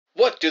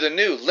What do the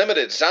new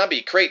limited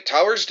zombie crate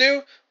towers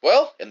do?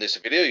 Well, in this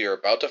video you're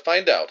about to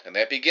find out, and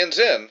that begins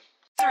in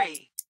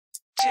 3,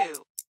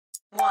 2,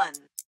 1.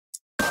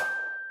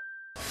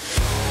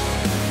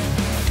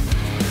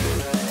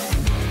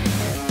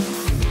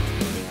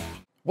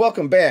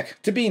 Welcome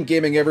back to Bean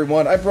Gaming,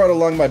 everyone. I brought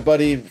along my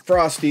buddy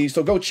Frsxty,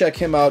 so go check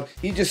him out.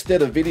 He just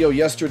did a video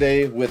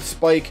yesterday with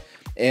Spike,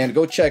 and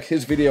go check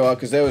his video out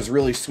because that was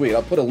really sweet.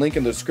 I'll put a link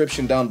in the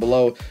description down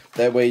below.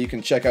 That way you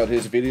can check out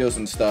his videos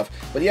and stuff.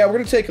 But yeah, we're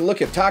going to take a look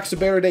at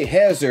Toxaberide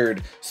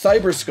Hazard,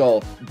 Cyber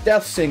Skull,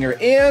 Death Singer,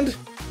 and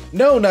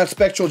no, not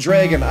Spectral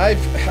Dragon.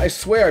 I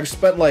swear I've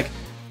spent like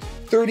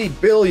 30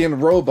 billion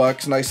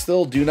Robux and I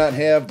still do not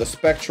have the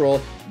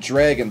Spectral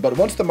Dragon. But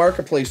once the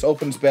marketplace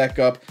opens back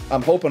up,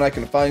 I'm hoping I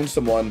can find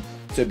someone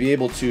to be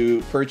able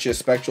to purchase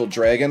Spectral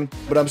Dragon.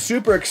 But I'm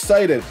super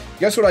excited.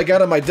 Guess what I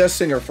got on my Death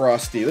Singer,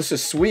 Frsxty? This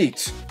is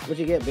sweet. What'd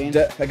you get, Bean?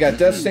 I got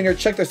Death Singer.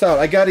 Check this out.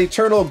 I got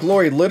Eternal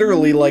Glory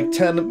literally like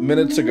 10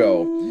 minutes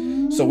ago.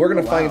 So we're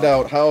going to find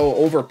out how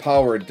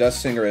overpowered Death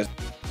Singer is.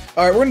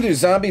 Alright, we're going to do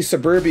Zombie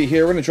Suburbia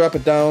here. We're going to drop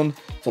it down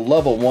to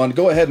level 1.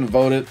 Go ahead and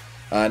vote it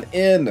on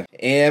in.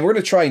 And we're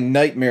going to try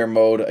Nightmare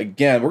Mode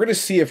again. We're going to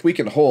see if we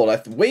can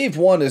hold. Wave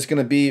 1 is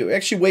going to be,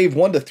 actually Wave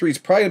 1 to 3 is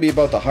probably going to be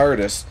about the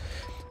hardest,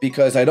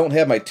 because I don't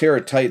have my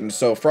Terra Titans.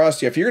 So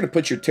Frsxty, if you're going to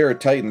put your Terra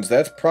Titans,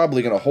 that's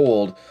probably going to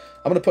hold.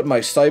 I'm going to put my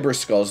Cyber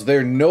Skulls.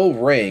 They're no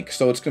rank,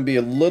 so it's going to be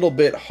a little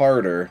bit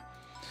harder.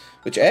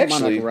 Which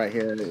actually, right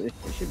here, it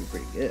should be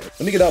pretty good.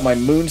 Let me get out my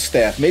Moon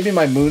Staff. Maybe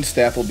my Moon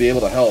Staff will be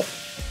able to help.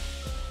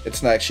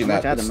 It's not actually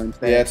not.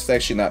 Yeah, it's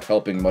actually not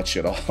helping much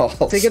at all.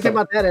 The good thing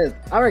about that is,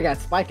 I already got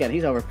Spike at.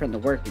 He's over putting the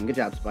work in. Good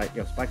job, Spike.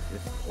 Yo, Spike's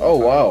just. Oh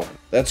wow,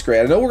 that's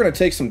great. I know we're going to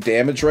take some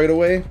damage right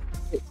away.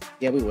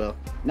 Yeah, we will.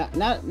 Not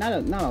much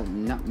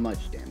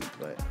damage,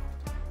 but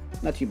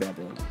not too bad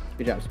though.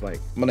 Good job,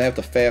 Spike. I'm gonna have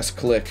to fast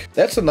click.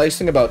 That's the nice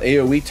thing about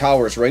AoE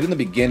towers right in the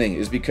beginning,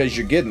 is because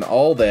you're getting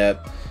all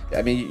that.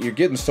 I mean, you're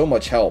getting so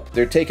much help.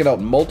 They're taking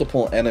out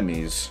multiple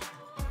enemies.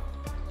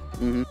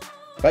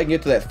 If I can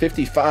get to that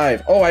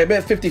 55. Oh, I'm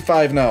at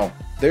 55 now.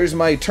 There's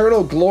my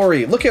Eternal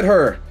Glory. Look at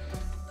her.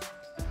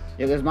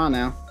 Yeah, there's mine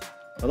now.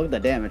 Oh, look at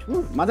that damage.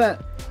 Woo. Mine's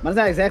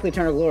not exactly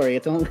Eternal Glory.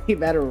 It's only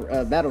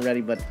battle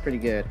ready, but it's pretty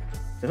good.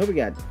 So who we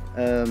got?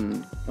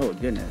 Oh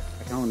goodness,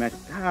 I can only imagine.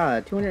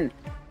 200.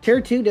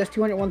 Tier 2 does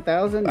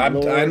 201,000. I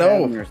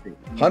know.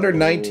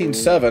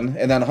 119.7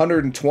 and then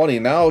 120.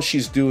 Now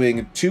she's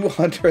doing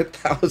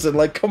 200,000.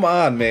 Like, come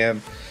on,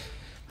 man.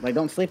 Like,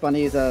 don't sleep on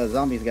these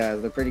zombies,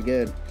 guys. They're pretty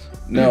good.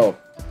 No,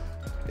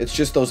 it's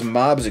just those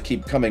mobs that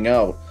keep coming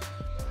out.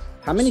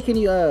 How many can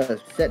you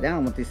set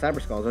down with these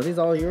Cyber Skulls? Are these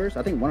all yours?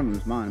 I think one of them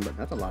is mine, but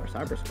that's a lot of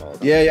Cyber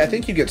Skulls. Yeah, I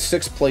think you get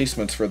 6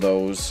 placements for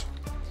those.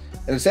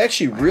 And it's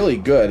actually really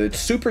good. It's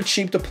super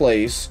cheap to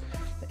place.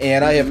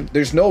 And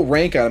there's no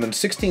rank on them, and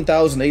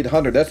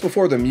 16,800. That's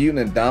before the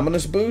Mutant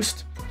Indominus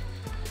boost.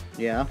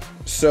 Yeah.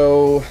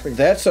 So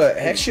that's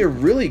actually a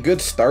really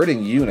good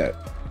starting unit.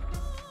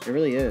 It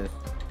really is.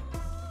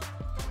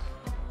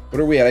 What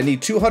are we at? I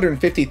need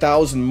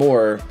 250,000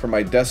 more for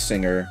my Death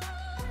Singer.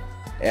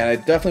 And I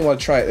definitely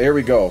want to try it. There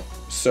we go.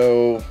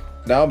 So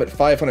now I'm at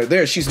 500.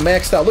 There, she's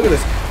maxed out. Look at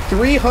this.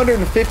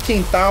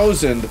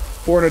 315,000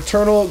 for an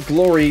Eternal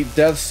Glory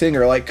Death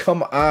Singer. Like,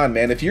 come on,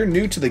 man. If you're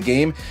new to the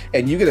game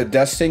and you get a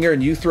Death Singer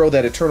and you throw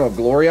that Eternal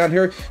Glory on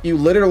here, you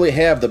literally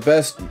have the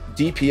best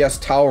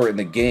DPS tower in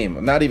the game.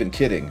 I'm not even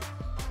kidding.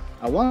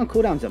 One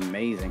cooldown's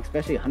amazing,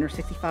 especially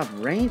 165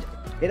 range.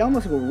 It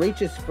almost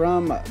reaches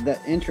from the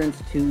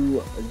entrance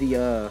to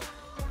the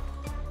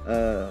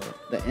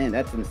end.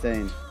 That's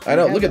insane. I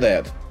know. Look at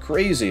that.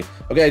 Crazy.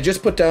 Okay, I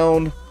just put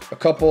down a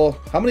couple.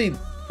 How many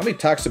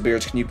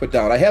Toxabears can you put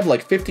down? I have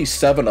like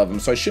 57 of them,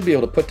 so I should be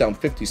able to put down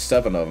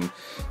 57 of them.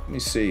 Let me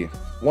see.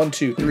 1,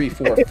 2, 3,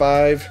 4,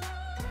 5.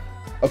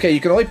 Okay, you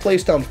can only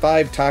place down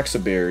 5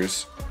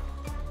 Toxabears,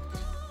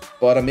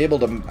 but I'm able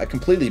to. I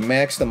completely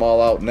max them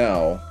all out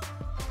now.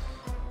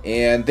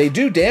 And they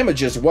do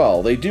damage as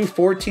well. They do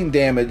 14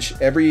 damage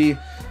every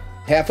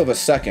half of a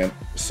second.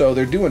 So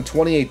they're doing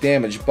 28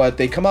 damage, but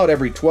they come out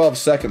every 12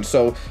 seconds.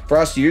 So,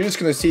 Frsxty, you're just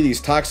going to see these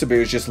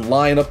Toxabears just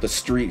line up the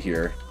street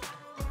here.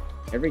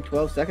 Every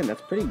 12 seconds,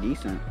 that's pretty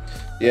decent.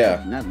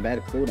 Yeah. Not a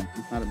bad cooldown.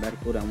 It's not a bad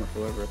cooldown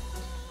whatsoever.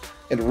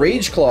 And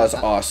Rage Claw is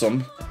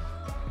awesome.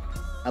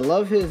 I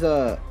love his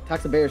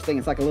Toxabear's thing.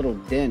 It's like a little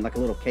den, like a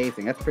little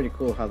casing. That's pretty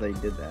cool how they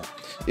did that.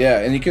 Yeah,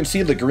 and you can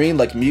see the green,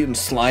 like, mutant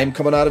slime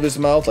coming out of his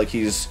mouth. Like,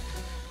 he's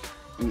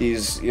you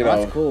know.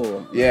 That's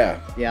cool. Yeah.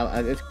 Yeah,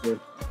 it's cool.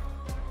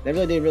 They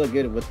really did really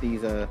good with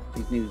these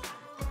new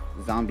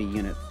zombie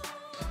units.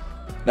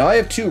 Now I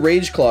have 2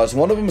 Rage Claws.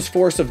 One of them is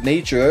Force of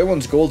Nature, the other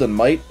one's Golden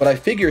Might, but I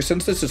figure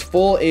since this is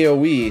full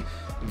AoE,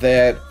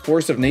 that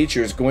Force of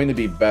Nature is going to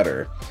be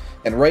better.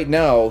 And right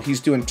now, he's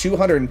doing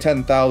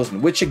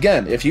 210,000, which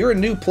again, if you're a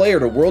new player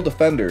to World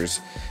Defenders,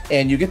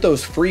 and you get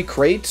those free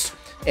crates,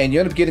 and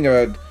you end up getting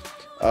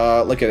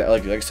like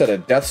I said, a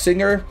Death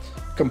Singer,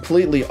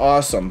 completely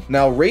awesome.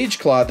 Now, Rage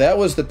Claw, that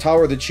was the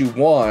tower that you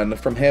won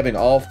from having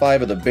all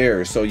 5 of the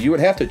bears, so you would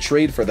have to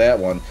trade for that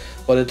one,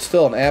 but it's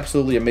still an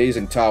absolutely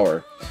amazing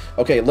tower.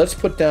 Okay, let's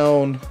put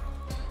down...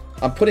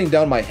 I'm putting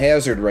down my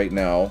hazard right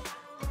now,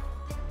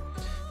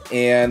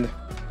 and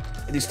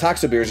these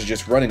Toxabears are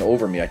just running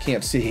over me. I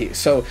can't see.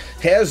 So,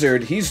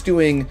 hazard, he's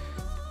doing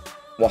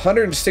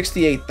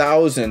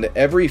 168,000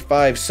 every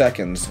 5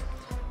 seconds.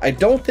 I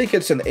don't think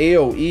it's an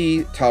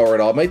AoE tower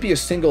at all. It might be a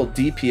single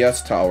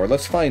DPS tower.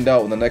 Let's find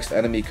out when the next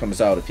enemy comes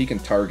out if he can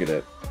target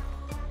it.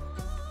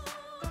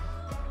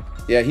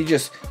 Yeah,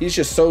 he's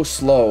just so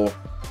slow.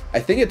 I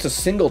think it's a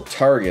single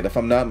target if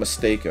I'm not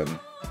mistaken.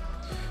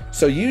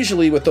 So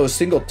usually with those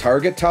single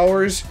target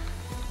towers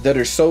that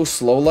are so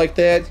slow like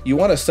that, you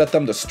want to set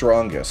them the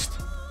strongest.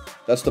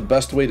 That's the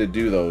best way to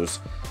do those.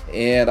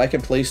 And I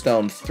can place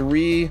down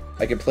 3,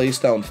 I can place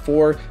down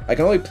 4. I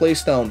can only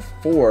place down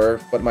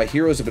 4, but my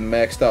heroes have been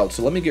maxed out.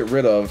 So let me get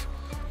rid of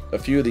a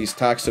few of these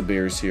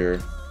Toxabears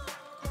here,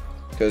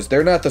 because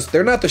they're not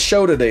the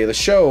show today. The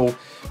show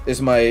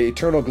is my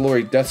Eternal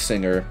Glory Death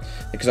Singer,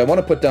 because I want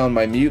to put down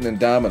my Mutant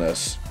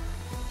Indominus.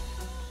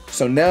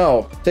 So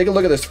now, take a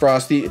look at this,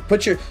 Frosty.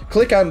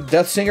 Click on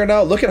Death Singer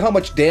now. Look at how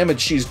much damage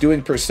she's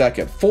doing per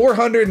second.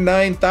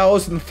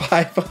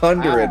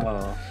 409,500.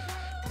 Wow.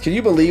 Can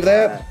you believe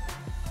that?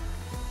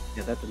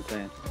 Yeah, that's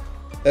insane.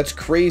 That's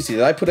crazy.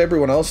 Did I put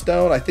everyone else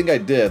down? I think I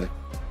did.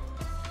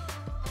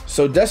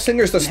 So Death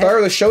Singer's the star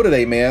of the show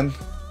today, man.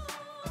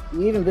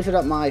 You even boosted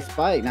up my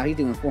Spike. Now he's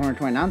doing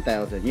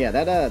 429,000. Yeah,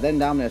 that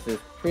Indominus is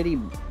pretty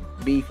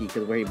beefy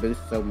because where he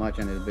boosts so much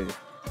on his boost.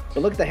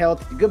 But look at the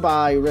health.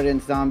 Goodbye,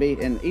 Ridden Zombie.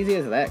 And easy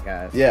as that,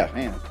 guys. Yeah.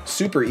 Man.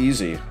 Super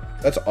easy.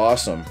 That's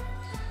awesome.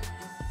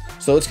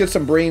 So let's get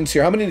some brains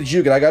here. How many did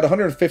you get? I got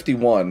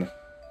 151.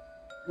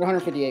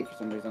 158 for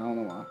some reason. I don't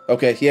know why.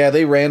 Okay, yeah,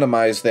 they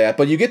randomized that.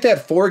 But you get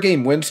that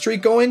 4-game win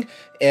streak going,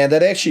 and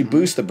that actually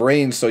boosts the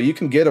brains, so you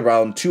can get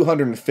around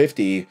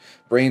 250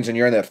 brains and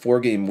you're on that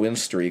 4-game win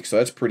streak, so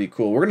that's pretty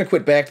cool. We're going to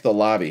quit back to the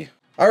lobby.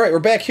 Alright, we're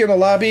back here in the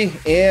lobby,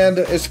 and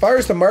as far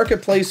as the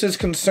marketplace is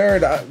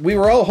concerned, we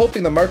were all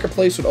hoping the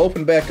marketplace would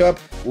open back up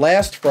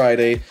last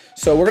Friday,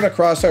 so we're going to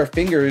cross our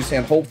fingers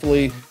and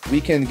hopefully we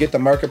can get the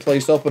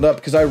marketplace opened up,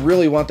 because I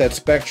really want that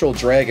Spectral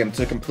Dragon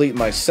to complete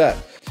my set.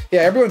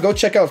 Yeah, everyone go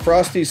check out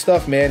Frosty's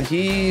stuff, man.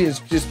 He is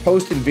just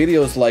posting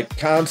videos like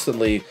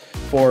constantly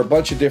for a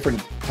bunch of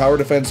different tower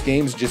defense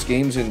games, just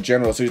games in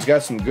general. So he's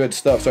got some good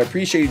stuff. So I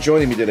appreciate you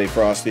joining me today,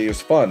 Frosty. It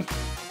was fun.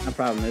 No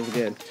problem. It was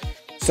good.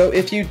 So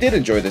if you did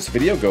enjoy this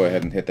video, go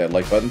ahead and hit that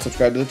like button,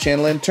 subscribe to the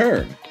channel, and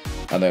turn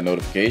on that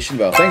notification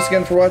bell. Thanks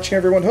again for watching,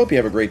 everyone. Hope you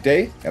have a great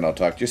day, and I'll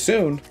talk to you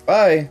soon.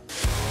 Bye.